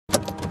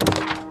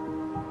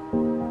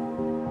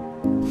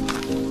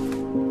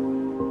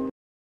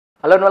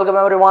Hello and welcome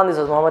everyone. This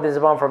is Mohammed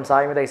Izban from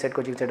SAIMEDHA ECET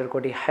Coaching Center,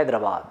 Koti,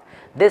 Hyderabad.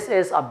 This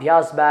is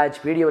Abhyas Batch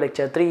video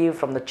lecture 3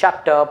 from the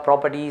chapter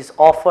Properties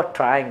of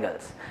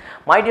Triangles.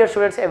 My dear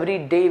students, every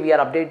day we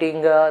are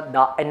updating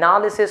the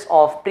analysis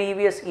of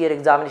previous year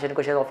examination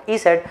questions of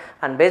ECET,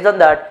 and based on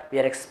that we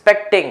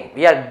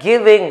are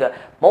giving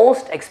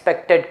most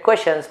expected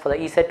questions for the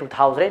ECET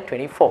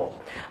 2024.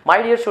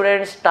 My dear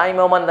students, time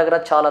మన దగ్గర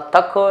చాలా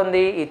తక్కువ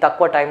ఉంది. ఈ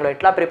తక్కువ టైంలో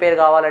ఎట్లా prepare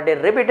కావాలంటే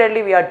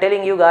repeatedly we're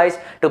telling you guys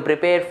to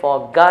prepare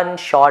for gun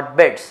shot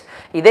bits.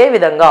 ఇదే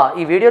విధంగా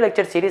ఈ వీడియో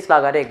లెక్చర్ సిరీస్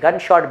లాగానే గన్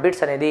షాట్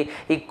బిట్స్ అనేది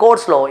ఈ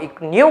కోర్స్లో, ఈ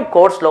న్యూ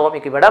కోర్స్లో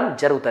మీకు ఇవ్వడం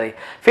జరుగుతుంది.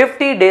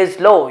 50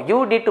 డేస్లో you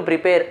need to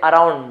prepare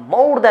around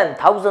more than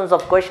thousands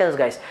of questions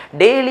guys.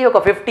 Daily ఒక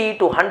 50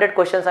 to 100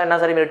 క్వశ్చన్స్ అయినా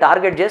సరే మీరు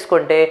టార్గెట్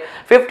చేసుకుంటే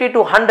 50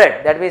 to 100,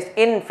 that means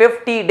in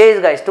 50 days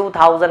guys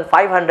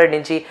 2500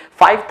 నుంచి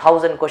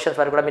 5000 క్వశ్చన్స్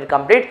వరకు కూడా మీరు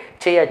కంప్లీట్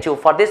చేయొచ్చు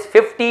for this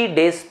 50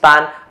 days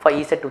span for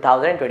ECET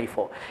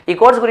 2024. ఈ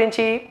కోర్స్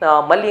గురించి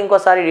మళ్ళీ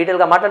ఇంకోసారి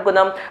డీటెయిల్గా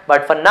మాట్లాడుకుందాం.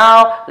 But for now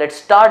let's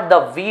start the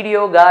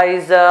video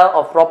guys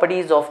of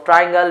properties of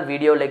triangle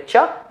video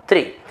lecture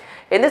 3.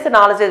 In this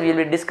analysis, we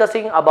will be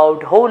discussing about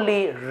wholly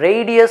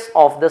radius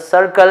of the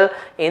circle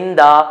in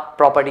the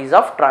properties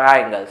of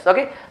triangles.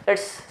 Okay,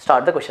 let's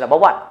start the question number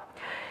 1.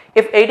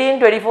 If 18,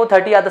 24,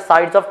 30 are the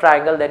sides of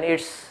triangle, then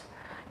its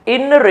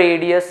in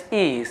radius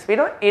is, we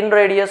know in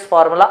radius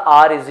formula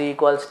R is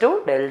equals to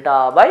delta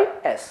by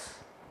S.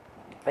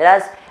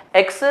 Whereas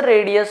x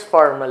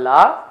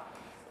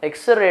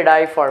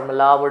radii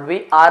formula would be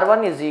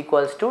R1 is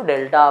equals to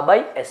delta by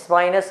S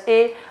minus A,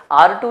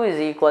 R2 is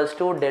equals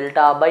to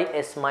delta by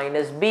S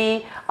minus B,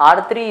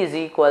 R3 is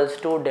equals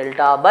to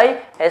delta by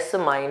S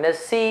minus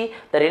C.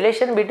 The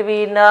relation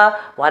between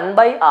 1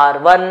 by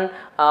R1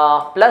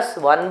 plus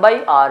 1 by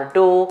R2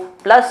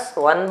 plus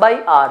 1 by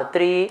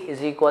R3 is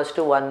equals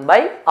to 1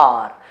 by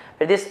R.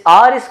 This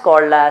R is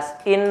called as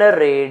inner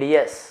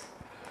radius.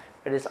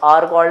 It is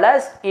R called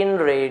as in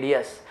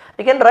radius.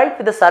 We can write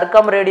with the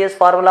circumradius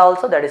formula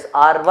also, that is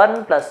R1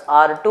 plus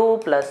R2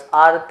 plus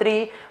R3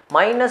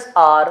 minus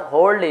R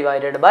whole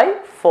divided by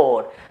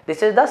 4. This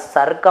is the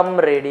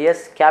circumradius,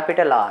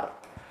 capital R.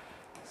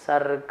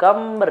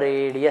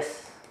 Circumradius.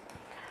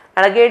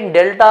 And again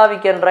delta, we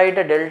can write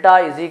a delta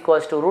is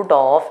equals to root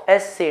of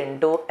S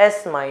into S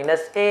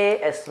minus A,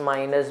 S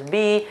minus B,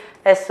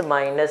 S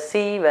minus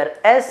C, where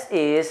S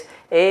is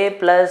A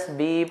plus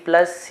B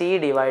plus C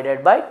divided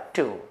by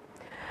 2.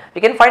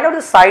 We can find out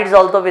the sides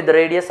also with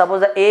radius.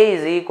 Suppose the A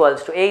is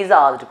equals to, A is the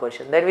asked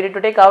question, then we need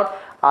to take out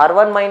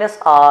R1 minus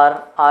R,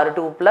 R2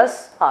 plus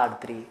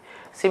R3.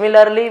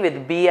 Similarly with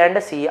B and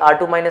C,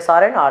 R2 minus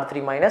R and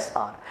R3 minus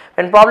R.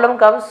 When problem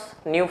comes,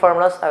 new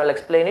formulas, I will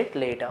explain it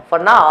later. For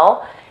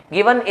now,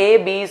 given A,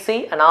 B,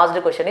 C, and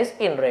asked question is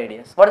in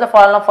radius. What is the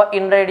formula for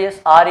in radius?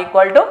 R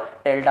equal to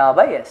delta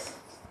by S.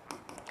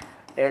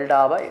 Delta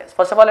by S.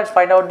 First of all, let's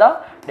find out the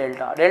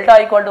delta. Delta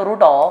equal to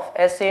root of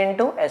S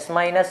into S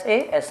minus A,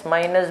 S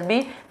minus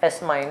B, S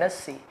minus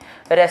C,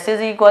 where S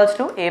is equals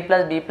to A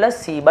plus B plus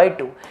C by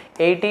 2.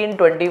 18,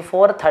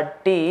 24,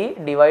 30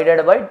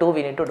 divided by 2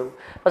 we need to do.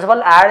 First of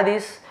all, add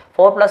this.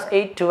 4 plus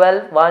 8,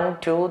 12, 1,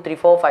 2, 3,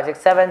 4, 5,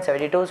 6, 7,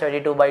 72,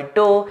 72 by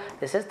 2,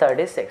 this is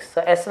 36.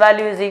 So, S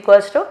value is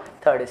equals to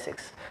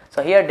 36.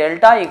 So, here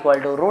delta equal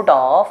to root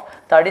of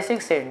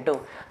 36 into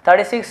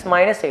 36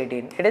 minus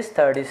 18, it is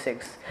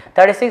 36.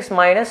 36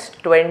 minus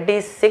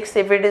 26,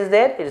 if it is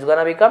there, it is going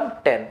to become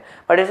 10.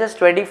 But it is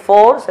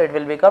 24, so it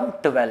will become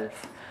 12.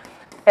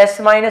 S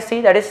minus C,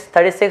 that is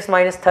 36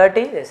 minus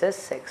 30, this is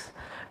 6.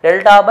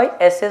 Delta by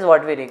S is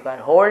what we require,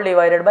 whole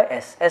divided by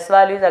S. S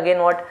value is again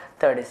what?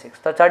 36.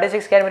 So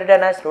 36 can be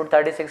written as root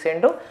 36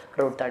 into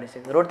root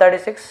 36. Root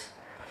 36,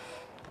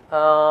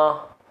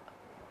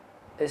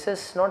 this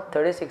is not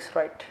 36,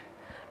 right?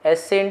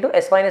 S into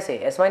S minus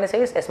A. S minus A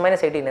is S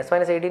minus 18. S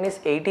minus 18 is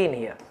 18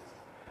 here.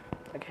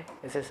 Okay,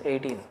 this is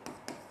 18.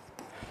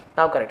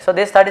 Now correct. So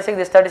this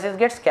 36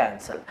 gets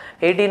cancelled.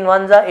 18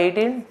 ones are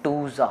 18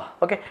 twos are.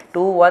 Okay,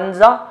 2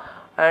 ones are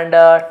and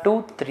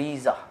 2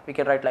 threes are. We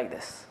can write like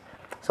this.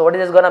 So what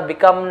is this gonna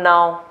become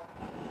now?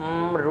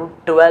 Root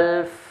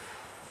 12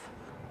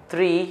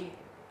 3.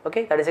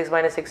 Okay, 36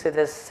 minus 6, it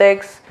is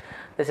 6.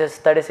 This is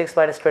 36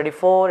 minus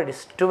 24, it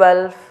is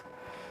 12.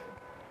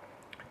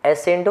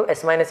 S into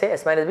S minus A,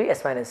 S minus B,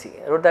 S minus C.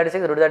 Root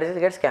 36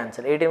 gets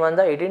cancelled. 18 ones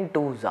are 18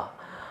 twos are.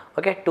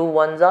 Okay, 2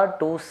 ones are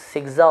 2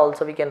 6 are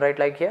also we can write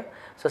like here.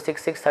 So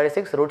 6 6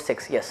 36 root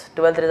 6. Yes,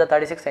 12 3 is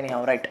 36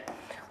 anyhow, right?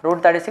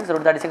 Root 36.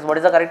 What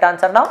is the correct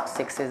answer now?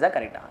 6 is the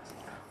correct answer.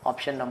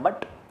 Option number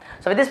 2.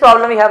 So with this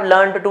problem we have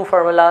learned two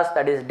formulas,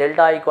 that is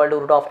delta equal to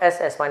root of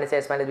S, S minus A,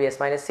 S minus B, S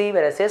minus C,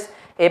 where S is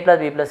A plus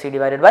B plus C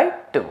divided by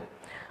 2.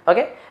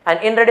 Okay, and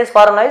in radius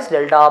formula is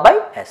delta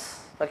by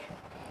S. Okay,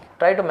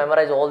 try to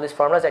memorize all these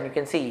formulas and you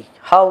can see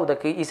how the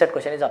ECET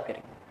question is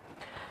appearing.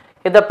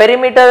 If the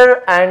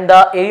perimeter and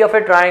the area of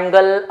a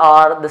triangle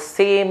are the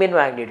same in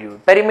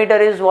magnitude, perimeter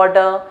is what?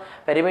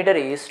 Perimeter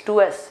is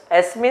 2S.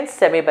 S means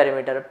semi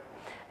perimeter.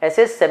 S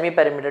is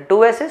semi-perimeter,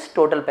 2S is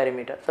total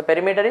perimeter. So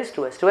perimeter is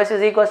 2S. 2S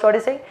is equals to what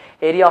is saying?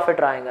 Area of a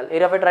triangle.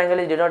 Area of a triangle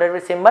is denoted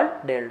with symbol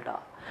delta.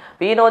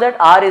 We know that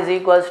R is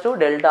equals to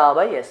delta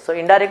by S. So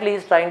indirectly he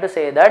is trying to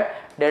say that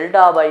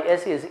delta by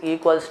S is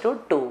equals to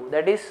 2.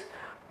 That is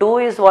 2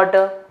 is what?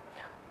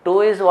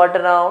 2 is what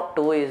now?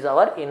 2 is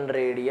our in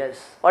radius.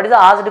 What is the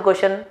asked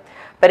question?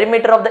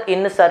 Perimeter of the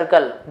in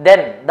circle.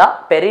 Then the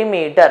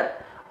perimeter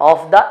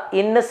of the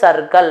in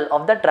circle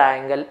of the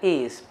triangle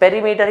is.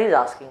 Perimeter is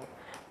asking.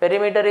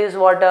 Perimeter is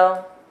what?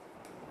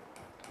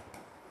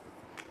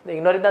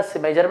 Ignoring the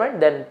measurement,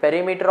 then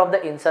perimeter of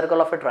the in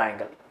circle of a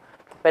triangle.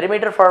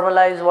 Perimeter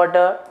formula is what?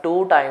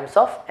 2 times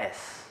of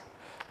S.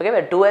 Okay,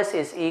 where 2S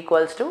is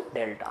equals to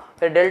delta.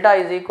 Where delta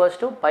is equals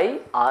to pi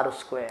r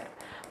square.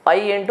 Pi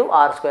into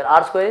r square.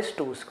 R square is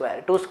 2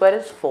 square. 2 square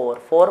is 4.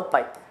 4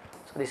 pi.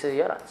 So this is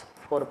your answer.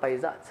 4 pi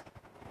is the answer.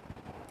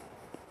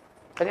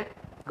 Okay,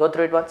 go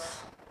through it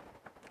once.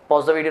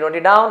 Pause the video, note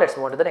it down. Let's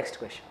move on to the next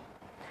question.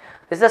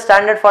 This is the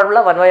standard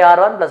formula 1 by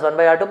r1 plus 1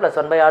 by r2 plus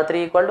 1 by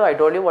r3 equal to, I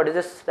told you what is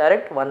this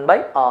direct, 1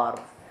 by r,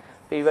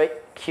 p by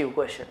q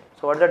question.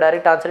 So what is the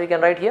direct answer we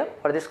can write here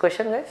for this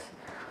question, guys?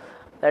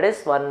 That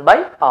is 1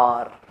 by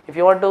r. If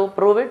you want to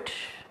prove it,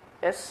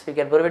 yes, you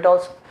can prove it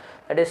also.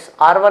 That is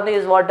r1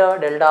 is what?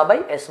 Delta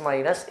by s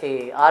minus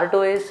a.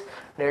 r2 is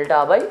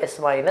delta by s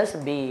minus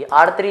b.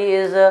 r3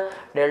 is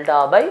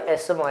delta by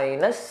s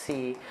minus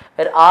c.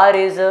 Where r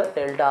is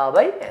delta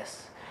by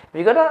s. We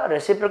are going to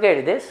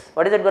reciprocate this.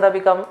 What is it going to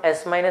become?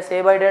 S minus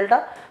a by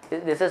delta.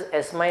 This is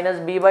s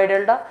minus b by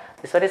delta.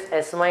 This one is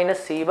s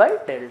minus c by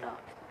delta.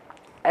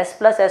 S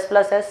plus s,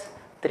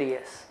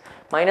 3s.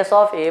 Minus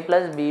of a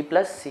plus b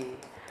plus c.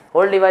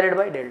 Whole divided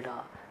by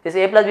delta. This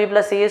a plus b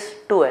plus c is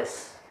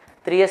 2s.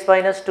 3s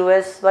minus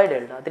 2s by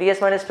delta.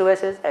 3s minus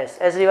 2s is s.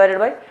 S divided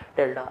by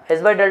delta.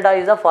 S by delta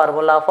is the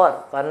formula for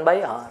 1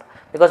 by r.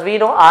 Because we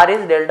know r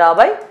is delta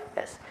by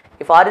s.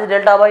 If r is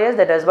delta by s,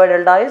 then s by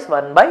delta is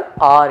 1 by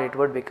r it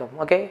would become.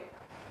 Okay.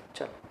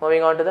 So,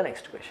 moving on to the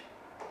next question.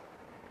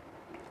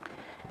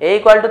 A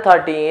equal to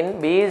 13,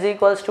 B is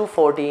equals to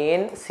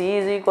 14, C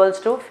is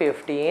equals to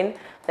 15.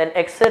 Then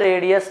x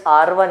radius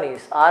R1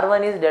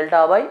 is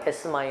delta by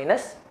s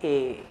minus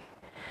a.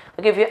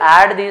 Okay, if you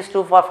add these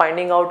two for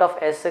finding out of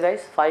s,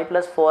 guys, 5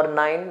 plus 4,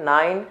 9,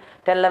 9,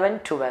 10, 11,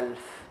 12.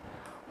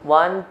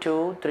 1,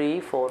 2, 3,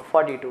 4,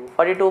 42.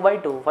 42 by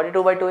 2.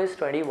 42 by 2 is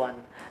 21.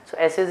 So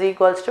s is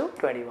equals to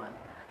 21.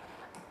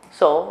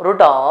 So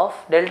root of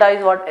delta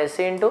is what? S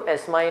into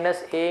s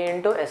minus a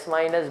into s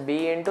minus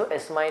b into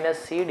s minus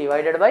c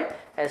divided by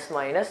s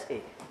minus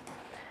a.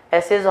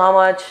 S is how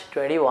much?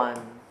 21.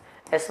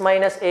 S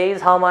minus a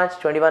is how much?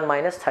 21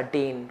 minus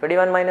 13.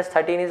 21 minus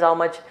 13 is how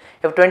much?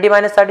 If 20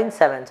 minus 13,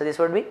 7. So this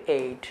would be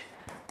 8.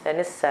 Then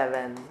is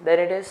 7. Then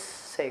it is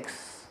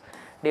 6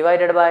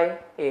 divided by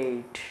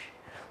 8.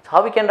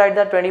 How we can write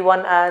the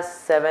 21 as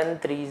 7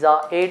 3s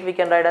are 8, we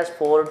can write as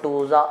 4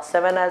 2s are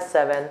 7 as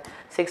 7,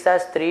 6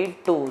 as 3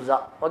 2s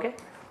are, okay,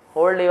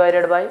 whole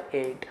divided by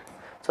 8.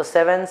 So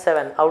 7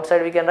 7,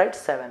 outside we can write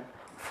 7,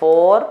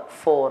 4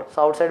 4,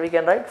 so outside we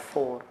can write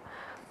 4,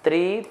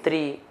 3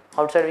 3,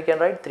 outside we can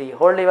write 3,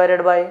 whole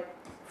divided by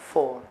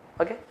 4,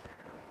 okay,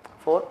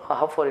 4,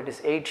 how 4 it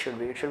is, 8 should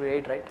be, it should be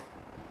 8, right,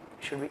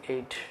 it should be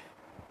 8,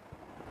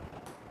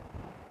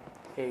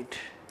 8.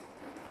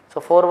 So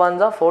 4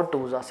 1s are 4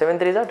 2s are 7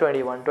 3s are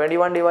 21.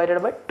 21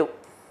 divided by 2.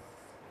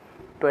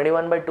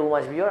 21 by 2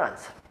 must be your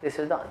answer. This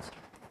is the answer.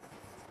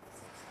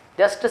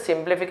 Just a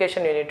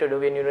simplification you need to do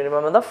when you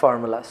remember the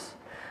formulas.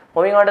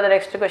 Moving on to the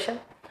next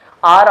question.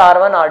 R,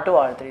 R1, R2,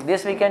 R3.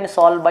 This we can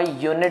solve by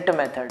unit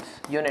methods.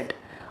 Unit.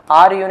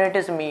 R unit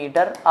is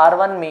meter,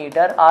 R1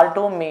 meter,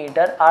 R2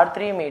 meter,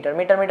 R3 meter.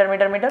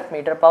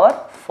 Meter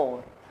power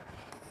 4.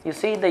 You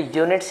see the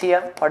units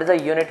here. What is the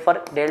unit for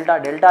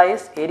delta? Delta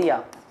is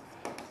area.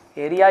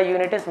 Area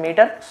unit is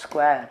meter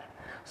square.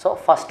 So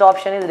first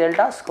option is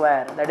delta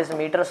square, that is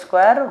meter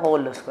square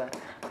whole square.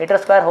 Meter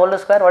square whole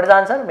square, what is the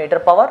answer? Meter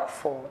power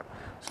 4.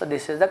 So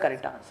this is the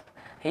correct answer.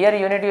 Here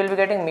unit you will be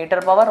getting meter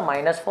power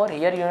minus 4.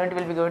 Here unit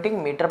will be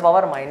getting meter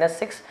power minus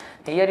 6.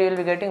 Here you will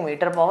be getting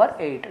meter power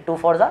 8. 2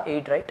 4s are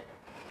 8, right?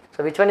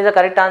 So which one is the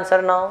correct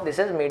answer now? This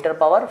is meter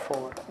power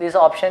 4. This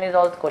option is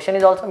also, question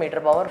is also meter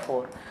power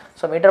 4.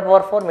 So meter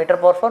power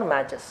 4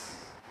 matches.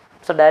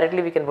 So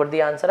directly we can put the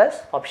answer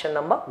as option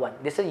number 1.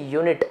 This is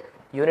unit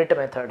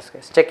methods,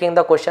 guys. Checking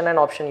the question and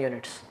option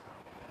units.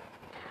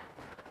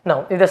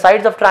 Now, if the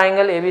sides of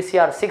triangle ABC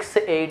are 6,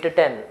 8,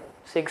 10.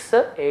 6,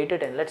 8,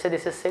 10. Let's say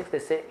this is 6,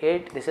 this is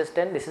 8, this is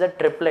 10. This is a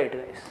triplet,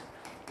 guys.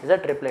 This is a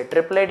triplet.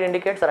 Triplet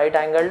indicates right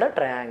angled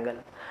triangle.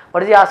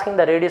 What is he asking?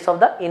 The radius of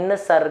the inner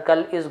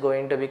circle is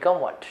going to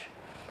become what?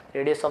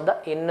 Radius of the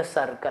inner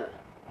circle.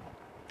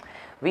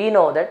 We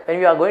know that when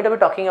we are going to be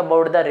talking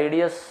about the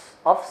radius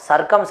of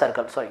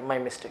circumcircle, sorry, my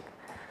mistake,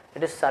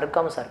 it is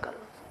circumcircle.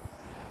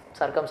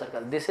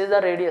 This is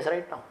the radius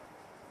right now.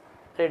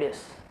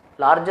 Radius.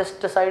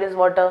 Largest side is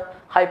what?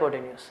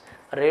 Hypotenuse.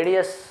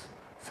 Radius,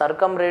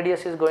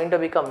 circumradius is going to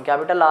become,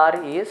 capital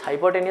R is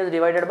hypotenuse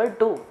divided by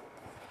 2.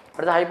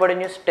 What is the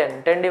hypotenuse?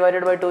 10. 10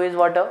 divided by 2 is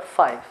what?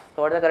 5.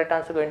 So what is the correct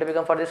answer going to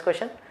become for this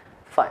question?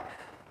 5.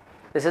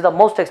 This is the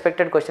most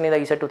expected question in the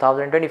ECET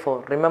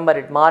 2024. Remember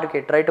it, mark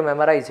it, try to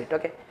memorize it.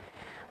 Okay.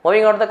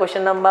 Moving on to the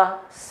question number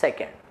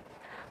 2nd.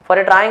 For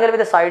a triangle with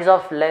the sides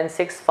of length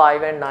 6,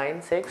 5 and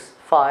 9, 6,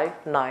 5,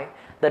 9,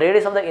 the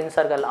radius of the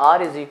incircle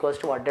R is equals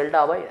to what?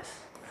 Delta by S.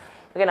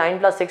 Okay, 9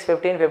 plus 6,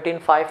 15, 15,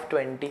 5,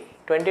 20.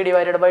 20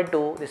 divided by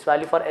 2, this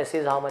value for S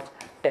is how much?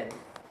 10.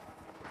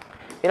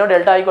 You know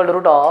delta equal to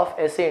root of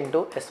S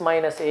into S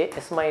minus A,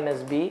 S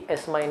minus B,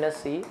 S minus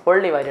C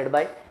whole divided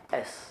by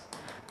S.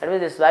 That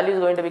means this value is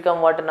going to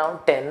become what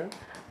now? 10.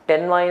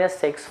 10 minus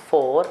 6,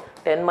 4.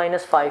 10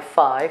 minus 5,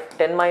 5.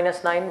 10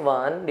 minus 9,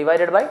 1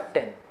 divided by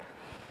 10.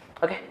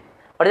 Okay.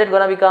 What is it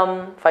going to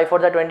become? 5 for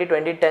the 20,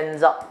 20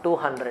 tens are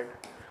 200.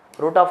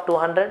 Root of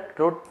 200,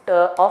 root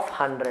of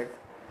 100.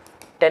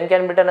 10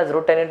 can be written as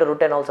root 10 into root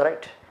 10 also,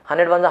 right?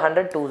 100 ones are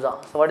 100, 2s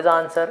are. So what is the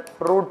answer?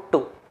 Root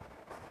 2.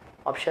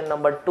 Option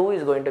number 2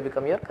 is going to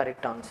become your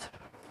correct answer.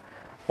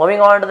 Moving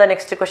on to the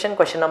next question,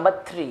 question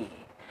number 3.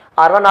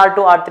 R1, R2,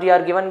 R3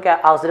 are given,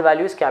 auxiliary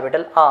value is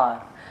capital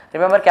R.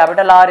 Remember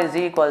capital R is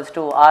equals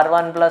to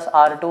R1 plus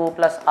R2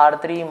 plus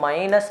R3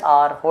 minus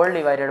R whole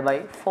divided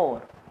by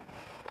 4.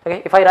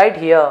 Okay, if I write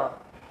here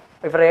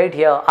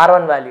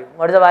R1 value,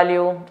 what is the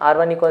value?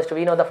 R1 equals to,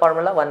 we know the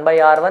formula, 1 by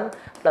R1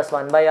 plus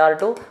 1 by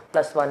R2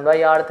 plus 1 by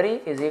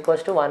R3 is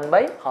equals to 1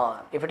 by R.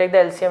 If you take the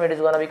LCM, it is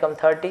going to become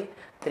 30.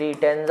 3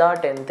 tens are,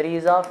 10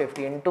 threes are,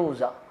 15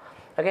 twos are.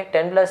 Okay,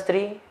 10 plus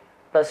 3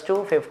 plus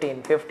 2,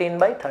 15. 15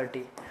 by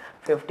 30.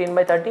 15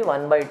 by 30,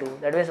 1 by 2.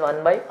 That means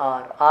 1 by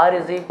R. R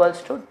is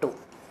equals to 2.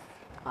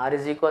 R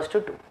is equals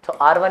to 2. So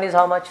R1 is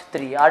how much?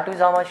 3. R2 is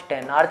how much?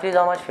 10. R3 is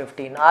how much?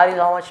 15. R is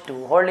how much?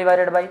 2. Whole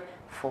divided by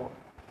 4.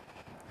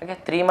 Okay,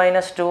 3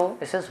 minus 2,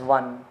 this is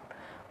 1.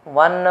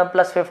 1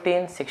 plus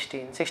 15,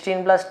 16.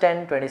 16 plus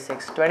 10,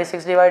 26.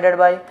 26 divided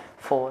by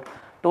 4.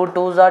 2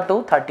 twos are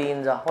 2,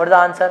 13s are. What is the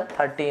answer?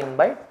 13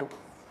 by 2.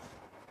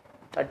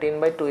 13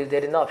 by 2 is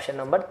there in the option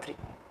number 3.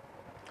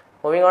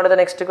 Moving on to the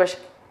next question.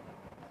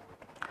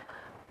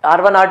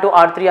 R1, R2,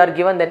 R3 are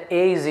given, then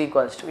A is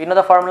equals to, you know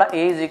the formula,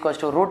 A is equals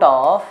to root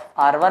of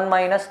R1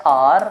 minus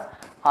R,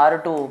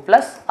 R2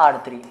 plus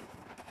R3.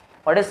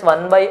 What is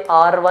 1 by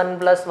R1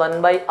 plus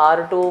 1 by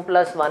R2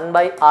 plus 1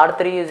 by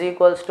R3 is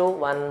equals to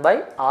 1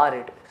 by R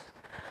it is.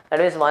 That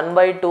means 1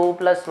 by 2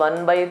 plus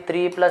 1 by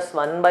 3 plus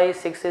 1 by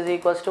 6 is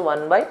equals to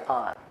 1 by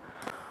R.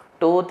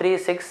 2, 3,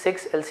 6,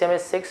 6, LCM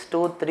is 6,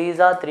 2 3s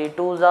are, 3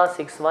 2s are,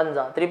 6 1s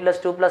are. 3 plus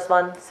 2 plus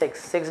 1,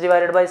 6. 6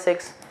 divided by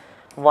 6,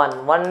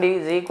 1. 1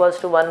 is equals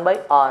to 1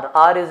 by R.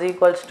 R is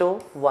equals to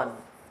 1.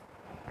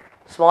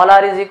 Small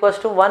r is equals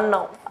to 1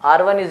 now.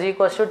 R1 is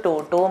equals to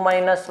 2. 2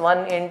 minus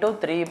 1 into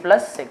 3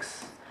 plus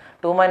 6.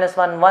 2 minus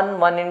 1, 1.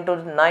 1 into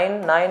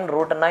 9, 9.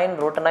 Root 9.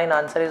 Root 9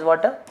 answer is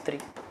what? 3.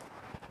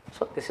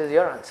 So this is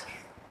your answer.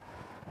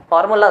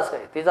 Formulas,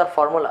 guys. These are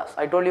formulas.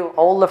 I told you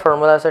all the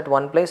formulas at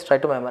one place. Try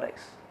to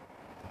memorize.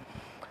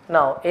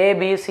 Now A,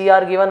 B, C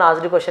are given.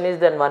 Asked the question is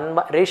then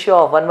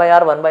ratio of 1 by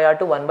R, 1 by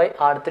R2, 1 by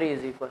R3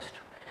 is equals to.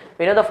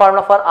 We know the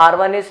formula for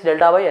R1 is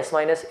delta by S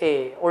minus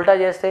A. Ulta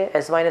jeste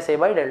S minus A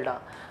by delta.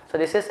 So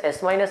this is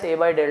S minus A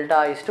by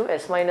delta is to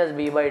S minus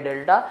B by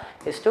delta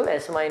is to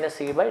S minus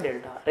C by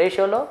delta.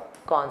 Ratio lo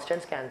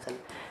constants cancel.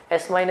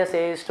 S minus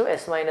A is to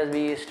S minus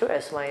B is to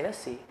S minus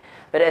C.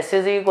 Where S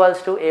is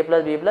equals to A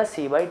plus B plus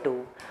C by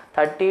 2.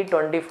 30,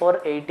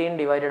 24, 18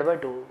 divided by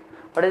 2.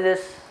 What is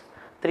this?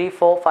 3,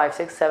 4, 5,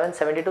 6, 7,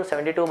 72.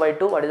 72 by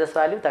 2. What is this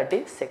value?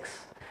 36.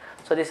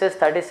 So this is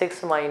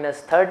 36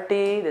 minus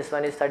 30. This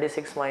one is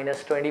 36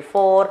 minus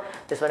 24.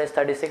 This one is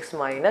 36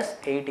 minus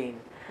 18.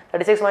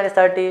 36 minus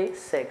 30,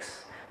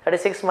 6.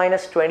 36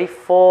 minus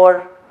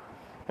 24.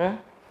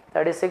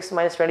 36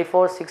 minus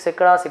 24, 6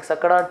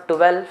 akkada,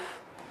 12.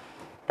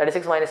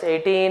 36 minus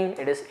 18,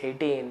 it is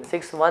 18.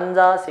 6 1s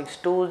are, 6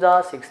 2s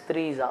are, 6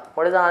 3s are.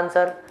 What is the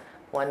answer?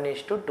 1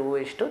 is to 2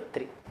 is to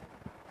 3.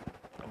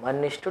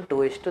 1 is to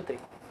 2 is to 3.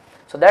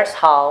 So that's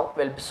how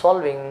we'll be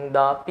solving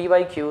the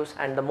PYQs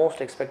and the most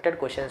expected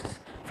questions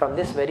from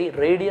this very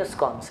radius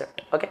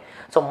concept. Okay.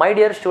 So my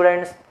dear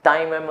students,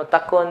 time emo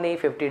takku undi,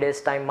 50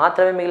 days time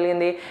maatrame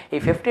migilindi. Ee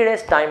 50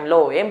 days time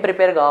lo em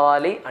prepare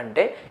kavali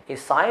ante ee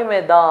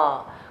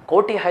SAIMEDHA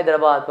Koti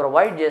Hyderabad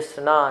provide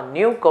chestuna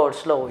new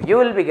course lo you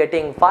will be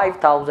getting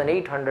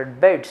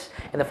 5800 beds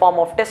in the form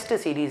of test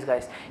series,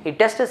 guys. Ee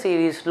test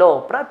series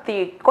lo prati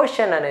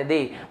question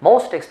anedi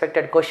most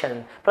expected question,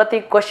 prati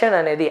question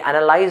anedi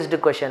analyzed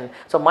question.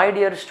 So my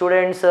dear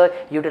students,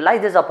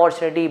 utilize this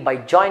opportunity by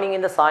joining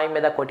in the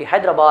SAIMEDHA Koti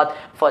Hyderabad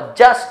for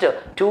just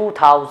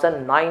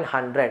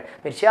 2900.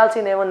 మీరు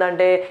చేయాల్సింది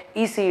ఏముందంటే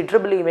EC,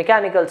 triple E,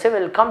 mechanical,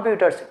 civil,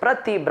 computers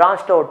ప్రతి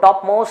బ్రాంచ్లో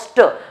top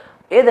most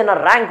ఏదైనా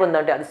rank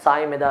ఉందంటే అది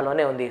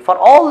సాయిమెధాలోనే ఉంది. For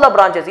all the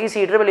branches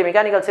EC, triple E,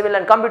 mechanical, civil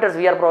and computers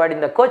we are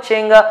providing the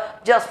coaching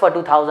just for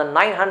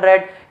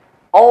 2900.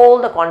 All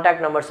the contact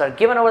numbers are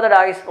given over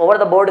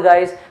the board,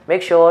 guys.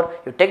 Make sure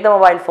you take the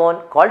mobile phone,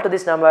 call to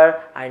this number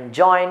and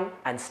join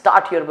and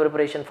start your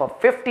preparation for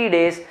 50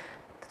 days.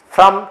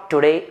 from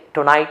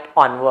tonight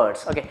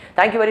onwards. Okay,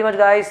 thank you very much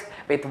guys.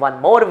 With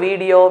one more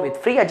video with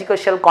free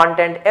educational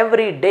content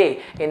every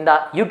day in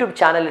the YouTube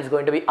channel is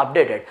going to be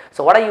updated.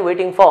 So what are you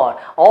waiting for?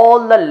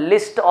 All the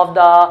list of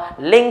the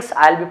links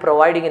I'll be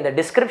providing in the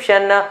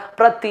description.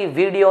 Prati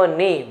video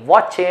ni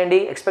watch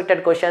cheyandi,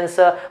 expected questions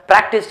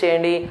practice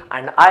cheyandi,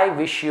 and I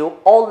wish you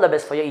all the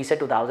best for your ECET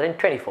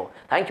 2024.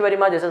 Thank you very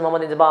much. This is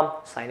Mohammed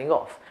Inzamam signing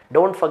off.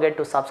 Don't forget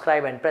to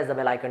subscribe and press the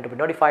bell icon to be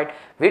notified.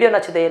 Video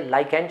nachide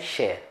like and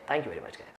share. Thank you very much guys.